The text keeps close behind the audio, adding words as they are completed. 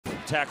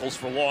tackles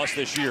for loss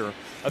this year.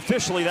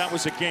 Officially, that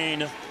was a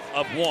gain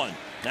of 1.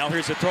 Now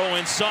here's a throw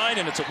inside,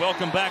 and it's a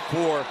welcome back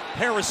for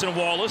Harrison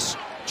Wallace.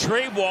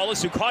 Trey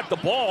Wallace, who caught the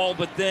ball,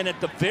 but then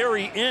at the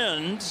very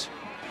end,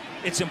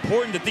 it's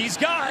important that these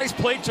guys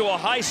played to a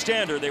high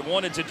standard. They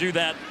wanted to do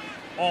that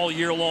all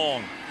year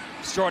long,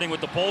 starting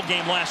with the bowl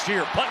game last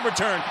year. Punt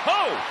return.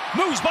 Oh!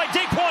 Moves by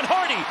Daquan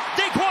Hardy.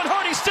 Daquan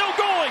Hardy still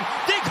going.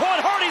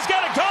 Daquan Hardy's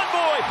got a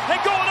convoy and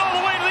going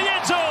all the way to the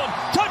end zone.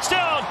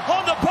 Touchdown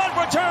on the punt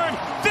return.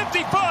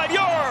 55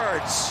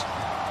 yards.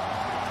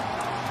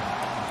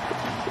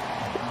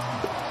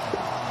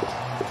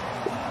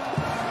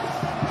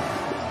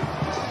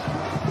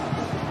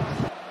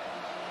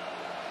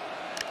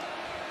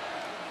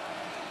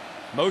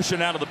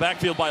 Motion out of the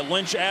backfield by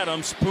Lynch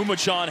Adams.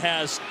 Pumachan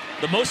has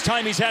the most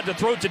time he's had to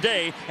throw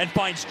today and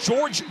finds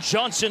George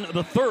Johnson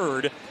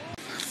III.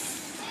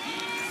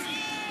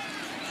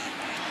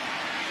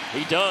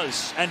 He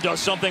does, and does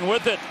something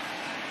with it.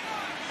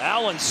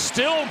 Allen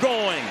still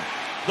going.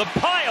 The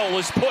pile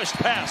is pushed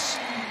past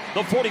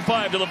the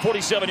 45 to the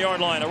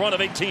 47-yard line. A run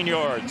of 18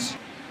 yards.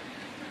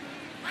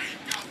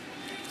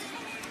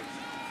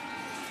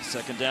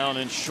 Second down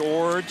and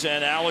short,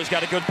 and Aller's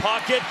got a good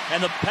pocket,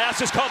 and the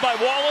pass is caught by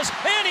Wallace,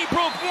 and he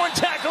broke one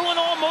tackle and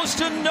almost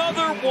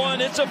another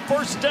one. It's a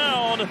first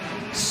down.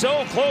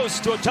 So close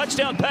to a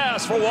touchdown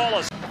pass for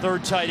Wallace.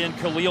 Third tight end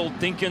Khalil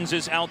Dinkins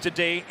is out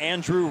today.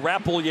 Andrew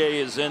Rappelier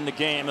is in the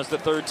game as the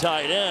third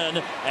tight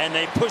end, and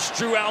they push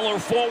Drew Aller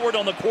forward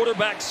on the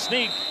quarterback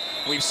sneak.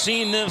 We've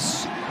seen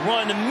this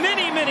run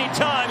many, many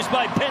times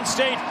by Penn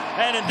State,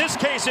 and in this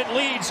case it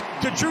leads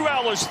to Drew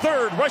Aller's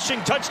third rushing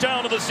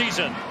touchdown of the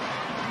season.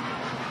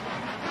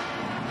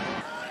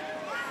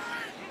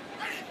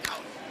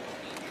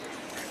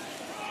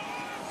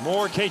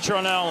 More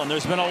Katron Allen.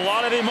 There's been a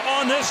lot of him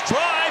on this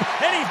drive,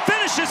 and he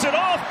finishes it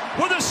off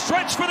with a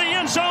stretch for the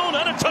end zone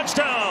and a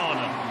touchdown.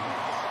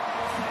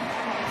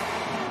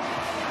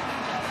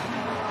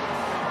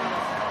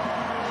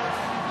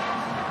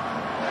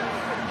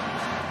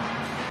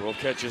 Twelve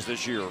catches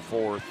this year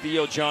for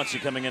Theo Johnson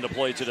coming into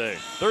play today.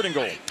 Third and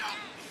goal.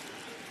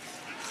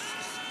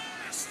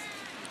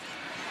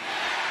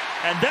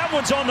 And that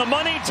one's on the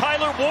money.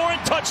 Tyler Warren,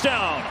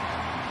 touchdown.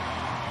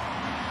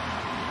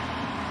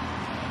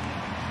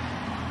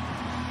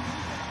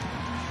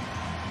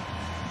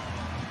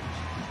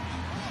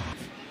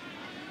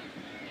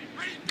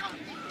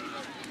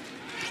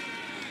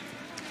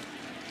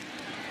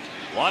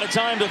 A lot of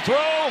time to throw,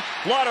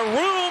 a lot of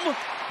room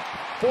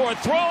for a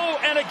throw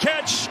and a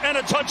catch and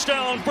a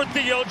touchdown for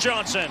Theo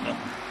Johnson.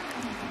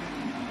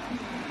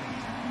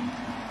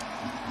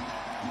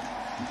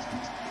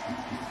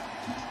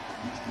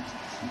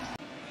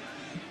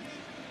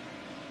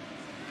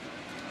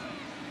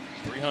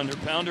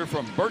 $300-pounder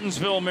from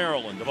Burtonsville,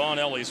 Maryland. Devon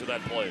Ellies with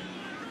that play.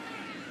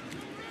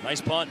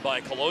 Nice punt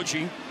by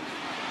Kalochi.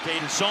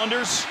 Caden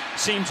Saunders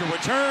seemed to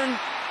return,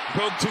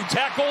 broke 2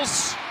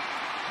 tackles.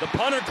 The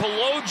punter,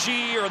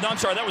 Kaloji, or I'm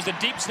sorry, that was the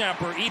deep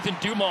snapper, Ethan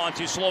Dumont,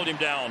 who slowed him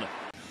down.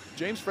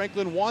 James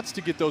Franklin wants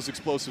to get those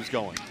explosives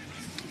going.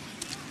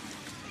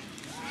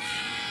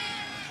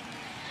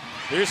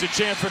 Here's a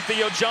chance for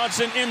Theo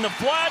Johnson in the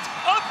flat.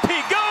 Up he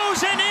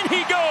goes, and in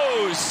he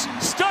goes.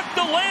 Stuck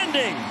the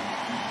landing.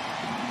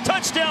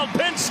 Touchdown,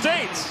 Penn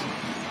State.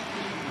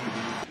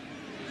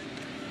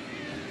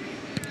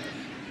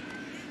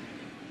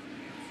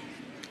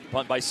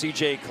 Punt by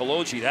C.J.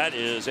 Kaloji. That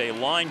is a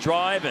line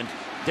drive, and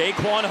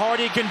Daquan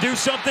Hardy can do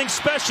something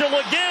special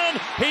again.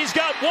 He's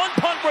got one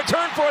punt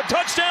return for a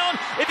touchdown.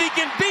 If he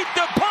can beat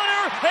the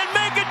punter and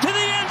make it to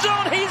the end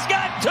zone, he's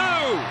got 2.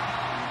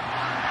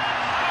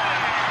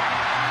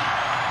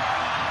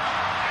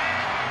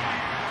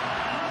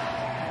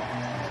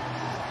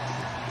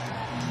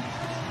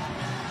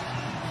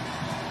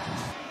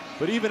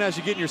 But even as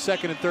you get in your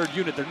second and third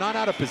unit, they're not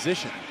out of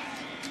position.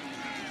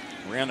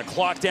 Ran the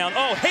clock down.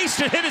 Oh,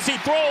 hasted hit as he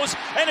throws,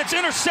 and it's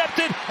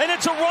intercepted, and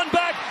it's a run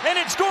back, and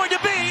it's going to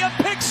be a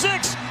pick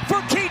 6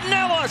 for Keaton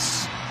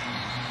Ellis.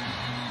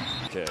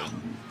 Okay.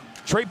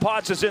 Trey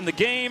Potts is in the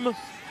game,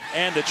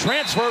 and the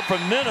transfer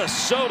from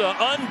Minnesota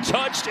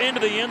untouched into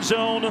the end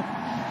zone,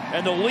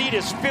 and the lead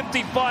is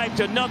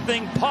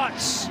 55-0.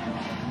 Potts,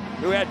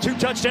 who had 2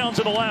 touchdowns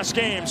in the last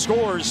game,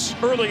 scores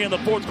early in the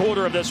fourth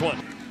quarter of this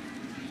one.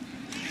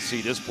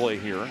 See this play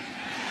here.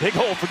 Big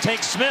hole for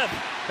Tank Smith.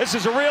 This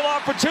is a real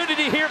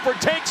opportunity here for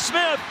Tank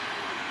Smith.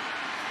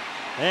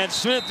 And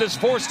Smith is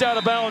forced out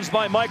of bounds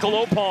by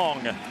Michael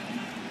Opong.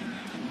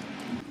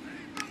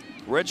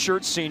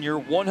 Redshirt senior,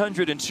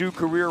 102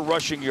 career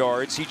rushing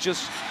yards. He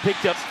just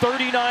picked up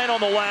 39 on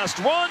the last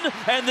run,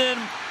 and then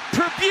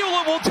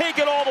Tribula will take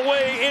it all the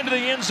way into the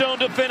end zone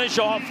to finish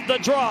off the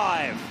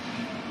drive.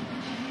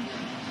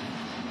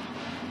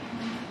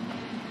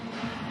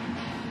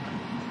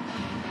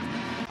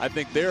 I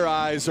think their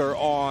eyes are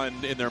on,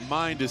 and their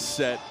mind is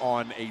set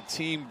on a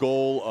team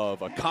goal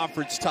of a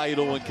conference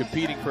title and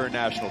competing for a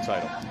national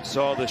title.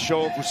 So the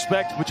show of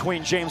respect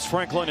between James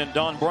Franklin and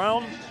Don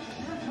Brown.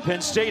 Penn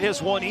State has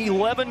won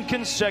 11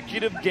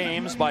 consecutive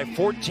games by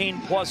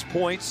 14+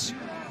 points.